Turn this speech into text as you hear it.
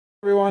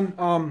Everyone,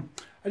 I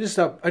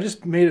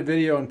just made a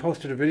video and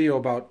posted a video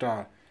about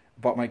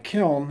my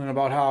kiln and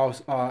about how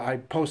I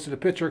posted a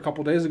picture a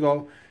couple days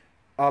ago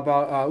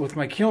about with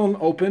my kiln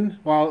open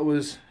while it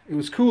was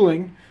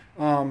cooling.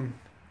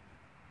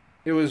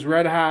 It was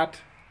red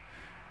hot,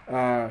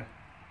 and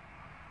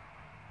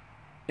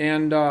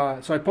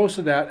so I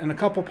posted that, and a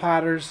couple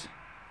potters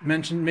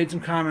made some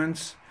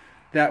comments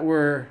that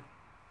were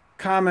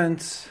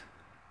comments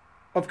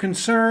of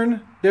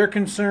concern, their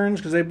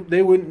concerns, because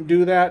they wouldn't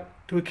do that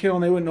to a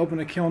kiln. They wouldn't open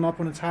a kiln up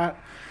when it's hot.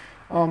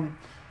 So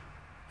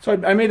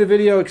I made a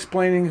video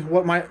explaining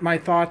what my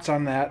thoughts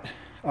on that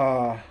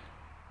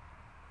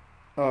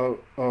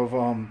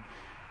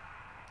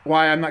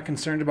why I'm not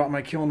concerned about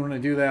my kiln when I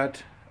do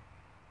that,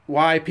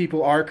 why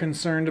people are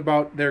concerned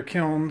about their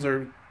kilns,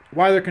 or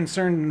why they're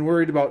concerned and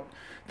worried about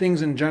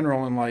things in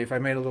general in life. I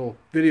made a little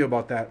video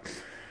about that.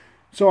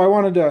 So I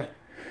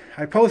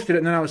posted it,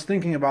 and then I was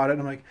thinking about it,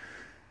 and I'm like,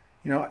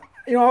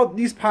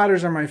 these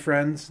potters are my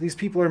friends. These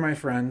people are my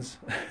friends.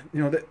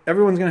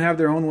 Everyone's going to have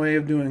their own way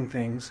of doing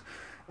things.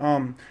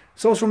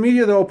 Social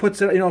media, though,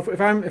 puts it.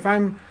 If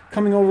I'm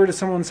coming over to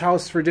someone's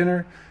house for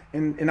dinner,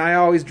 and I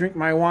always drink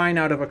my wine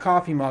out of a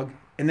coffee mug,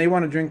 and they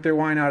want to drink their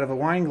wine out of a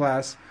wine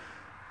glass,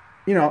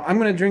 I'm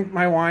going to drink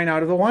my wine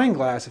out of the wine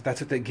glass if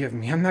that's what they give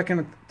me. I'm not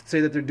going to say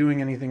that they're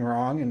doing anything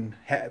wrong and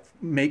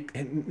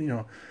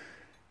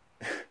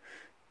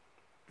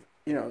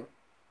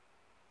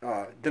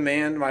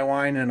demand my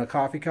wine in a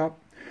coffee cup.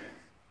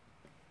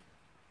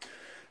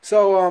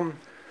 So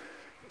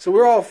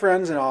we're all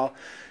friends and all.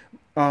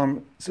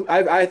 So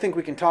I think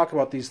we can talk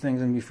about these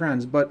things and be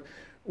friends. But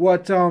I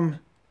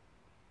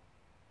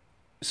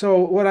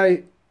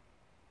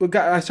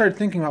started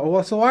thinking about,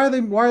 well, so why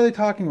are they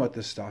talking about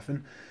this stuff?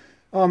 And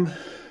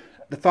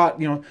the thought,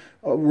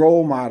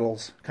 role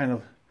models, kind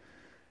of,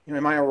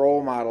 am I a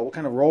role model? What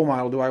kind of role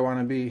model do I want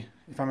to be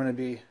if I'm going to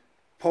be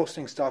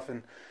posting stuff?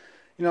 And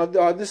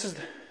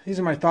these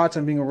are my thoughts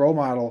on being a role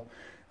model.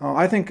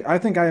 I think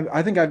I've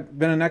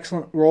been an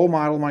excellent role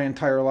model my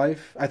entire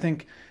life. I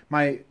think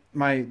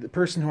the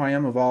person who I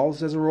am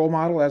evolves as a role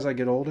model as I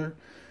get older.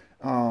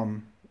 I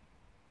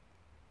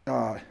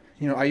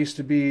used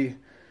to be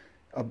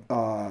a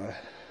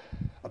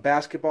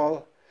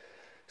basketball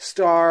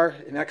star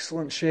in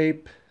excellent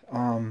shape,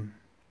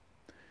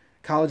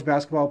 college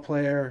basketball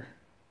player,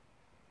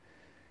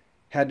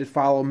 had to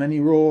follow many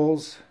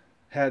rules,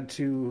 had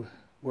to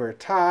wear a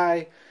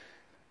tie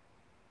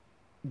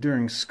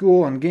during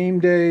school on game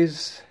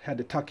days, had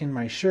to tuck in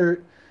my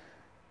shirt.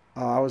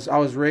 I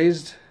was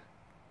raised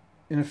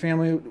in a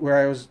family where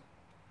I was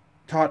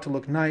taught to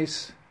look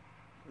nice,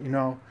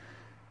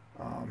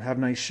 have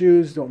nice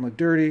shoes, don't look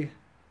dirty,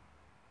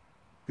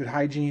 good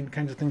hygiene,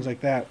 kinds of things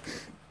like that.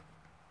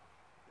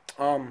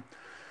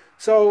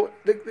 So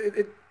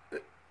it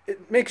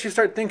makes you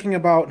start thinking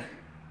about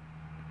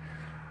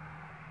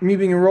me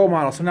being a role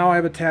model. So now I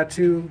have a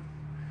tattoo.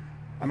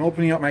 I'm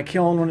opening up my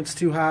kiln when it's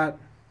too hot.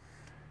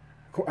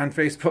 On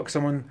Facebook,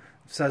 someone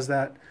says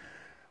that.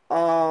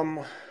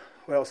 What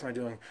else am I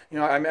doing?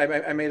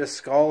 I made a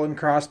skull and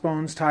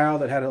crossbones tile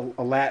that had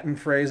a Latin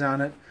phrase on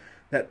it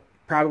that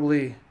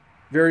probably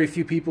very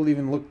few people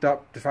even looked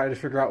up to try to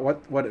figure out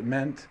what it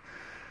meant.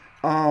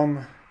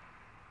 I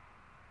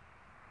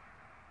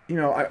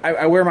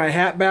wear my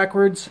hat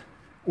backwards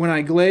when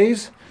I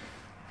glaze,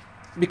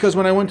 because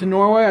when I went to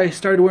Norway, I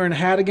started wearing a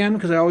hat again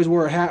because I always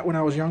wore a hat when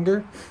I was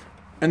younger.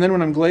 And then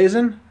when I'm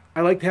glazing,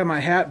 I like to have my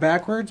hat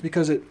backwards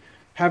because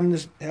having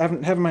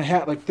my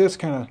hat like this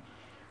kind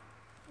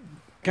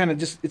of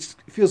just it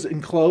feels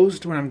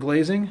enclosed when I'm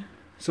glazing.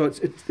 So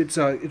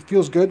it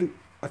feels good.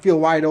 I feel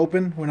wide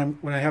open when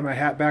I have my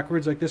hat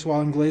backwards like this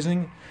while I'm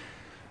glazing.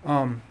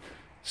 Is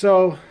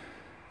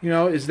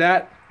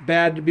that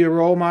bad to be a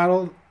role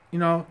model?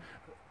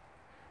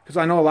 Because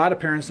I know a lot of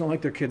parents don't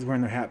like their kids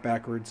wearing their hat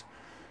backwards.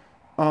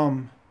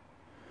 But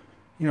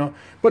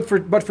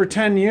for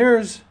 10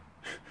 years.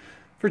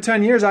 For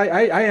 10 years,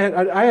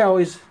 I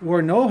always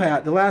wore no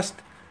hat. The last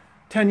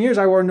 10 years,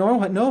 I wore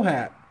no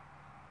hat.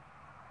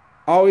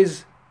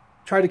 Always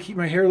tried to keep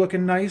my hair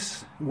looking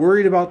nice.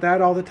 Worried about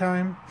that all the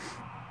time.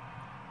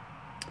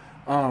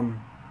 So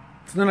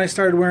then I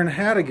started wearing a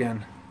hat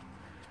again.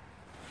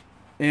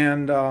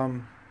 And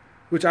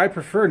which I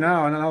prefer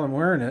now, and now I'm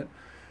wearing it.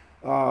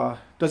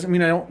 Doesn't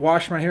mean I don't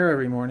wash my hair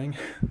every morning.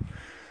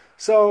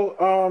 So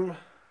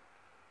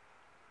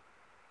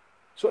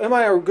am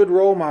I a good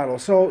role model?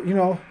 So,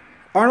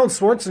 Arnold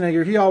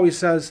Schwarzenegger, he always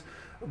says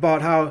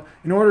about how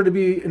in order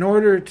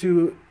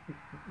to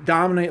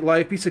dominate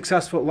life, be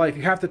successful at life,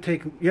 you have to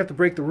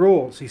break the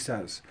rules, he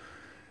says.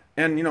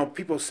 And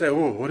people say,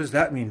 "Oh, what does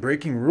that mean?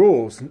 Breaking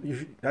rules?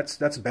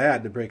 That's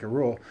bad to break a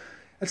rule."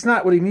 That's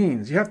not what he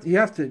means. You have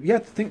to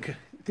think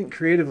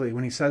creatively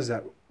when he says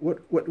that.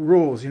 What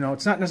rules?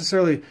 It's not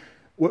necessarily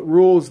what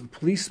rules the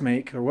police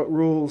make or what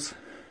rules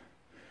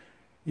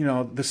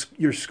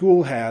your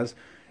school has.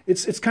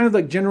 It's kind of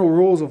like general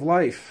rules of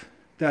life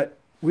that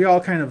we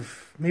all kind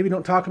of maybe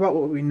don't talk about,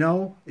 what we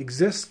know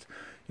exist.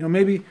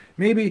 Maybe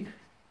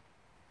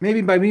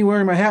by me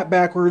wearing my hat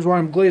backwards while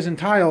I'm glazing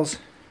tiles,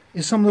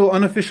 is some little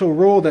unofficial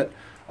rule that,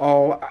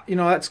 oh, you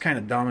know, that's kind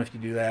of dumb if you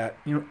do that.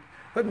 You know,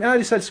 but now I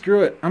decided,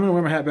 screw it. I'm going to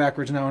wear my hat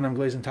backwards now when I'm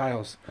glazing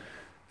tiles.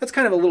 That's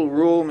kind of a little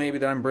rule maybe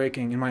that I'm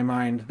breaking in my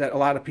mind that a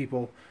lot of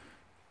people,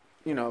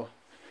 you know,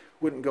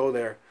 wouldn't go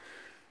there.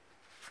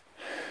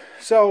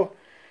 So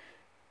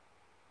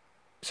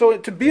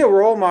to be a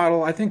role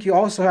model, I think you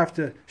also have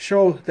to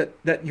show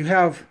that you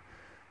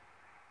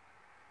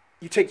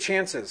take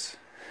chances.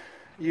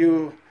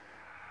 You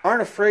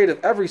aren't afraid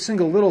of every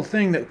single little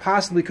thing that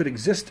possibly could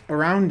exist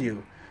around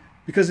you.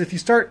 Because if you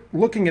start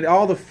looking at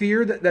all the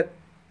fear that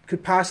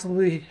could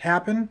possibly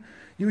happen,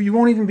 you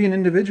won't even be an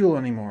individual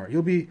anymore.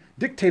 You'll be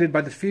dictated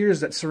by the fears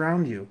that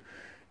surround you.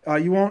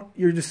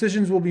 Your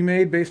decisions will be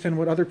made based on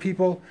what other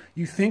people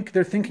you think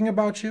they're thinking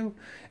about you.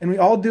 And we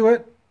all do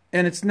it.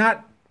 And it's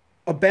not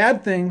a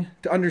bad thing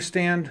to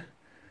understand,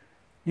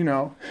 you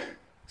know,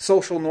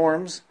 social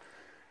norms.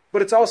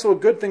 But it's also a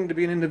good thing to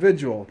be an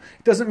individual.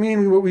 It doesn't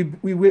mean I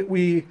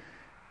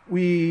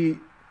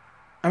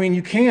mean,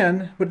 you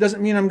can, but it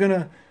doesn't mean I'm going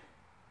to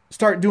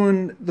start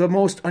doing the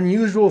most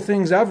unusual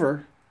things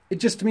ever. It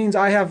just means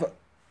I have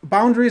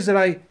boundaries that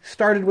I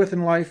started with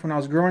in life when I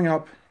was growing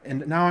up,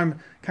 and now I'm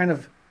kind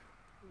of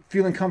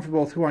feeling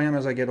comfortable with who I am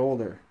as I get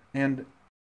older. And